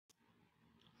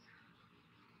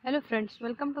Hello friends,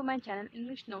 welcome to my channel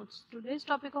English Notes. Today's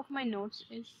topic of my notes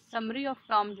is Summary of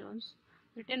Tom Jones,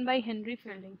 written by Henry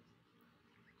Fielding.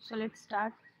 So let's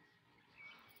start.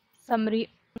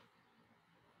 Summary.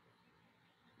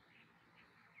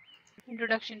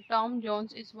 Introduction. Tom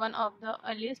Jones is one of the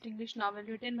earliest English novels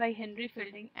written by Henry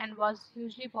Fielding and was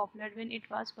hugely popular when it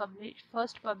was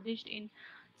first published in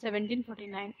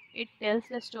 1749. It tells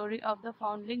the story of the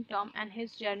foundling Tom and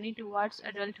his journey towards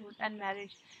adulthood and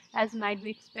marriage. As might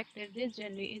be expected, this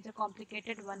journey is a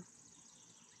complicated one.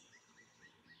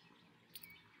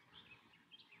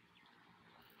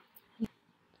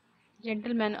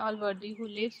 Gentleman Allworthy, who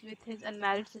lives with his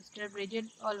unmarried sister Bridget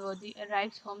Allworthy,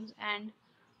 arrives home and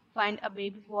finds a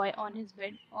baby boy on his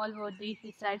bed. Allworthy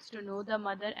decides to know the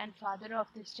mother and father of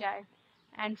this child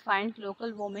and finds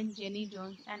local woman Jenny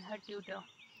Jones and her tutor,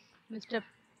 Mr.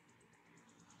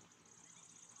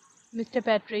 Mr.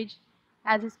 Partridge,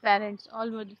 as his parents.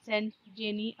 Allworthy sends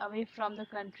Jenny away from the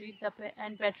country,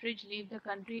 and Partridge leave the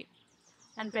country,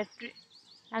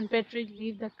 and Partridge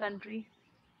leave the country.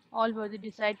 Allworthy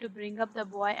decide to bring up the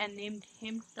boy and named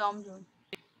him Tom Jones.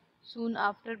 Soon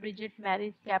after, Bridget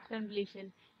marries Captain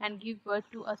Blifil and gives birth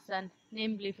to a son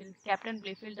named Blifil. Captain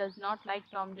Blifil does not like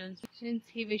Tom Jones since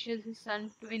he wishes his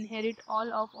son to inherit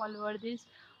all of Allworthy's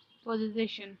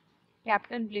possession.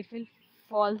 Captain Blifil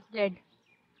falls dead.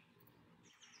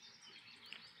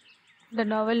 The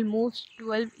novel moves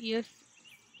 12 years.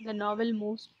 The novel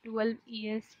moves 12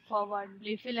 years forward.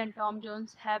 Blifil and Tom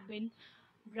Jones have been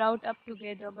brought up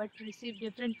together but receive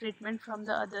different treatment from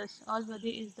the others.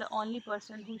 Allworthy is the only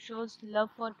person who shows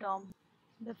love for Tom.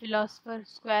 The philosopher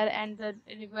Square and the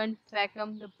Reverend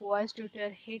Thwackum, the boy's tutor,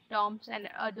 hate Tom and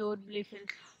adore Blifil.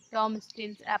 Tom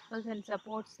steals apples and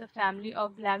supports the family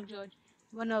of Black George,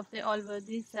 one of the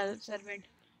Allworthy's servants.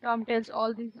 Tom tells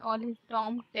all his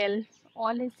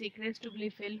secrets to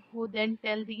Blifil, who then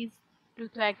tell these to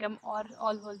Thwackum or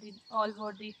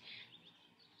Allworthy,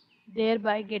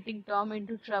 thereby getting Tom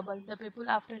into trouble. The people,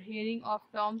 after hearing of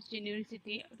Tom's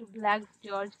generosity to Black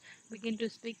George, begin to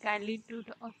speak kindly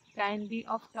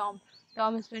of Tom.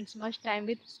 Tom spends much time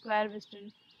with Squire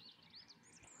Weston,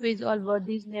 who is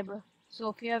Allworthy's neighbor.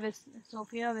 Sophia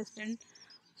Weston,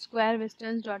 Squire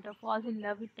Weston's daughter, falls in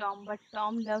love with Tom, but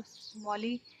Tom loves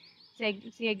Molly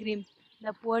Seagrim,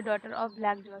 the poor daughter of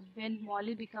Black George. When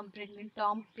Molly becomes pregnant,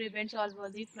 Tom prevents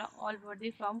Allworthy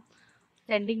from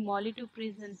sending Molly to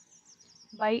prison.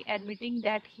 By admitting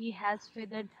that he has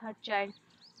fathered her child,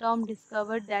 Tom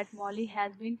discovered that Molly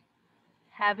has been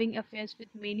having affairs with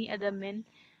many other men,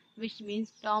 which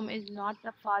means Tom is not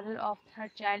the father of her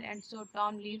child, and so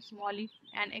Tom leaves Molly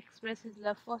and expresses his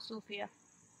love for Sophia.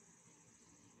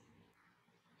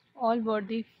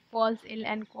 Allworthy falls ill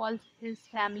and calls his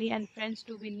family and friends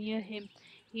to be near him.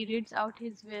 He reads out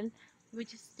his will,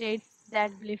 which states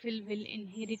that Blifil will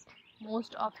inherit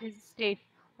most of his estate,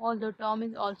 although Tom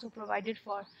is also provided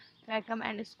for. Thwackum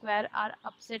and Square are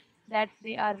upset that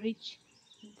they are rich.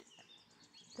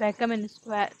 Thwackum and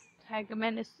Square, Thwackum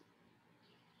and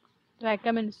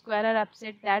Thwackum and Square are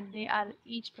upset that they are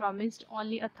each promised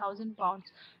only £1,000.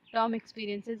 Tom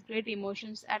experiences great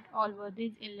emotions at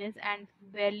Allworthy's illness and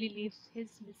barely leaves his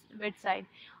bedside.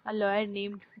 A lawyer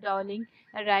named Dowling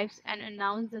arrives and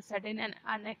announces the sudden and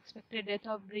unexpected death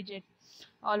of Bridget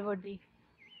Allworthy.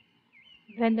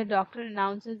 When the doctor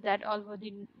announces that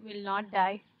Allworthy will not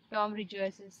die, Tom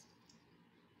rejoices.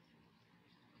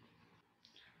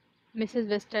 Mrs.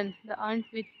 Weston, the aunt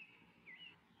with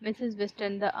Mrs.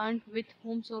 Weston, the aunt with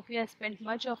whom Sophia spent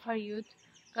much of her youth,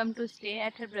 come to stay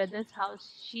at her brother's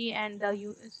house. She and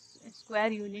the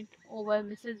Square unit over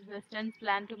Mrs. Weston's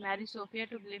plan to marry Sophia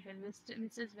to Blifil.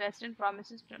 Mrs. Weston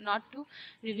promises not to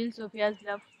reveal Sophia's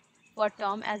love for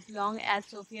Tom as long as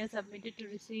Sophia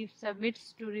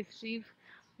submits to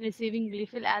receiving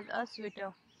Blifil as a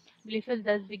suitor. Blifil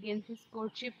thus begins his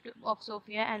courtship of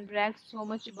Sophia and brags so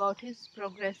much about his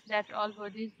progress that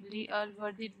Allworthy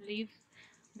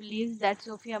believes that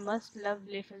Sophia must love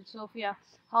Blifil. Sophia,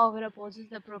 however, opposes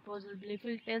the proposal.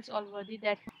 Blifil tells Allworthy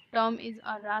that Tom is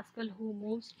a rascal who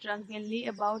moves drunkenly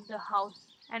about the house,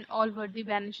 and Allworthy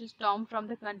banishes Tom from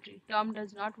the country. Tom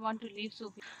does not want to leave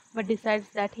Sophia, but decides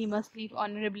that he must leave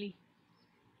honorably.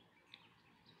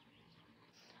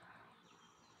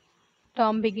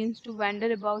 Tom begins to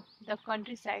wander about the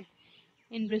countryside.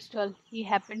 In Bristol, in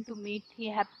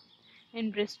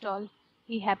Bristol,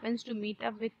 he happens to meet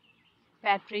up with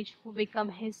Partridge, who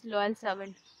becomes his loyal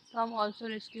servant. Tom also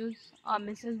rescues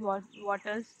Mrs.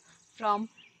 Waters from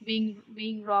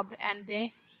being robbed, and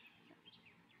they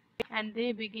and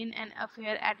they begin an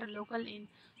affair at a local inn.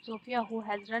 Sophia, who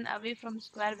has run away from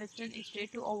Square Western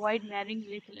Estate to avoid marrying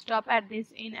Little, stops at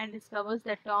this inn and discovers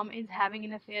that Tom is having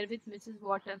an affair with Mrs.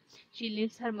 Water. She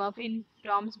leaves her muff in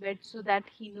Tom's bed so that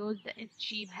he knows that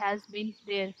she has been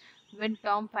there. When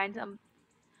Tom finds a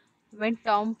when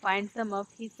Tom finds the muff,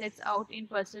 he sets out in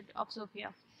pursuit of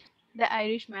Sophia. The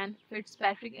Irishman,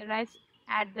 Fitzpatrick, arrives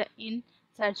at the inn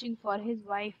searching for his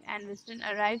wife, and Weston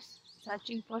arrives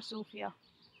searching for Sophia.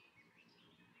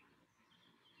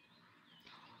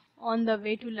 On the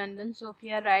way to London,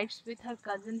 Sophia rides with her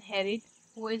cousin Harriet,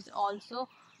 who is also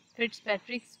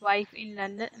Fitzpatrick's wife in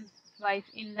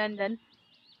London.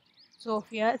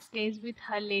 Sophia stays with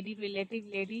her lady relative,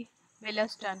 Lady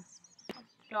Bellaston.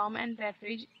 Tom and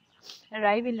Patrick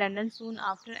arrive in London soon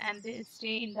after, and they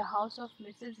stay in the house of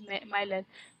Mrs. Miller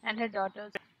and her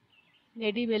daughters.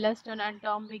 Lady Bellaston and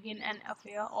Tom begin an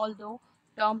affair, although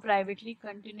Tom privately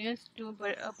continues to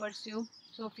pursue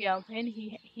Sophia. When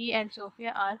he and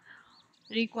Sophia are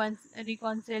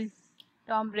reconciled,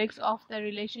 Tom breaks off the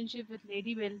relationship with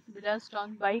Lady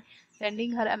Bellaston by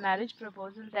sending her a marriage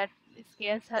proposal that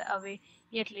scares her away.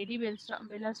 Yet Lady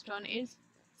Bellaston is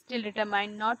still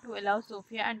determined not to allow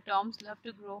Sophia and Tom's love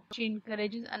to grow. She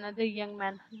encourages another young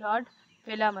man, Lord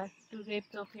Philamer, to rape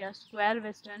Sophia. Square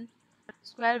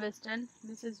Western,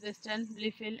 Mrs. Weston,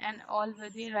 Blifil, and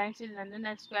Allworthy arrives in London,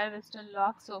 and Square Western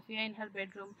locks Sophia in her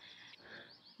bedroom.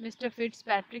 Mr.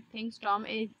 Fitzpatrick thinks Tom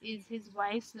is his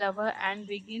wife's lover and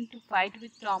begins to fight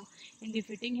with Tom. In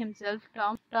defeating himself,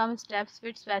 Tom stabs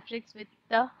Fitzpatrick with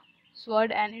the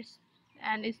sword and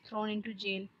is thrown into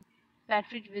jail.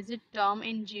 Patrick visits Tom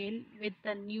in jail with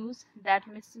the news that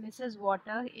Mrs.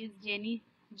 Water is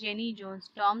Jenny Jones.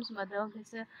 Tom's mother,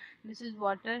 Mrs.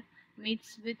 Water,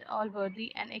 meets with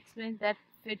Allworthy and explains that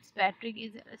Fitzpatrick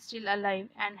is still alive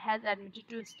and has admitted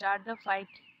to start the fight.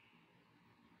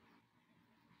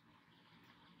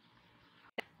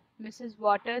 Mrs.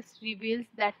 Waters reveals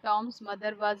that Tom's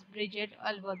mother was Bridget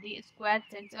Allworthy. Square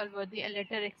sends Allworthy a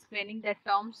letter explaining that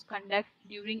Tom's conduct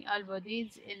during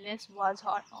Allworthy's illness was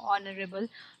honorable.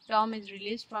 Tom is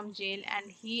released from jail, and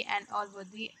he and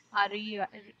Allworthy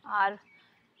are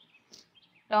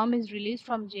Tom is released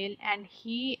from jail, and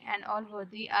he and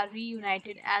Allworthy are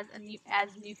reunited as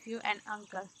nephew and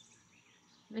uncle.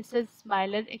 Mrs.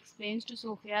 Miller explains to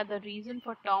Sophia the reason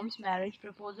for Tom's marriage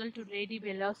proposal to Lady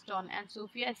Bellaston, and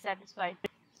Sophia is satisfied.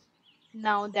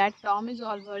 Now that Tom is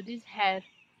Allworthy's heir,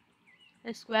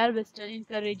 Squire Western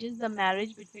encourages the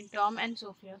marriage between Tom and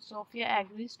Sophia. Sophia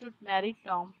agrees to marry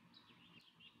Tom.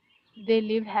 They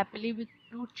lived happily with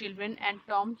 2 children, and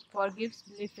Tom forgives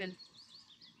Blifil.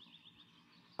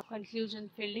 Conclusion.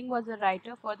 Fielding was a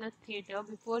writer for the theatre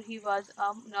before he was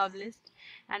a novelist,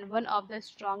 and one of the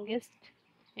strongest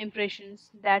impressions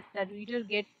that the reader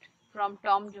gets from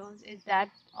Tom Jones is that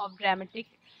of dramatic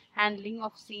handling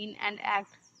of scene and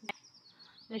act,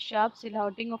 the sharp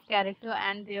silhouetting of character,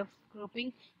 and their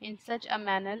grouping in such a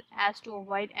manner as to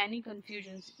avoid any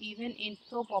confusions,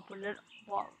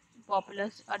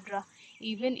 populous a dra-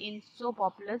 even in so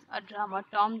populous a drama.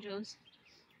 Tom Jones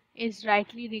is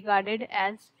rightly regarded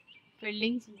as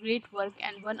Fielding's great work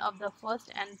and one of the first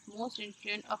and most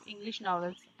influential of English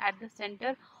novels. At the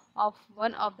center of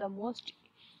one of the most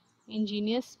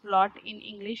ingenious plot in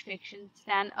English fiction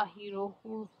stand a hero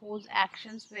whose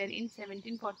actions were in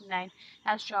 1749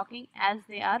 as shocking as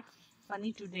they are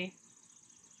funny today.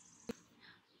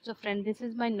 So friend, this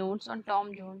is my notes on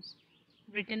Tom Jones,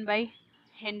 written by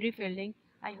Henry Fielding.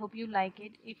 I hope you like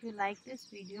it. If you like this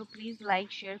video, please like,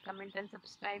 share, comment and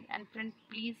subscribe. And friend,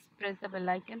 please press the bell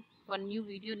icon for new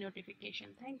video notification.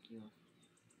 Thank you.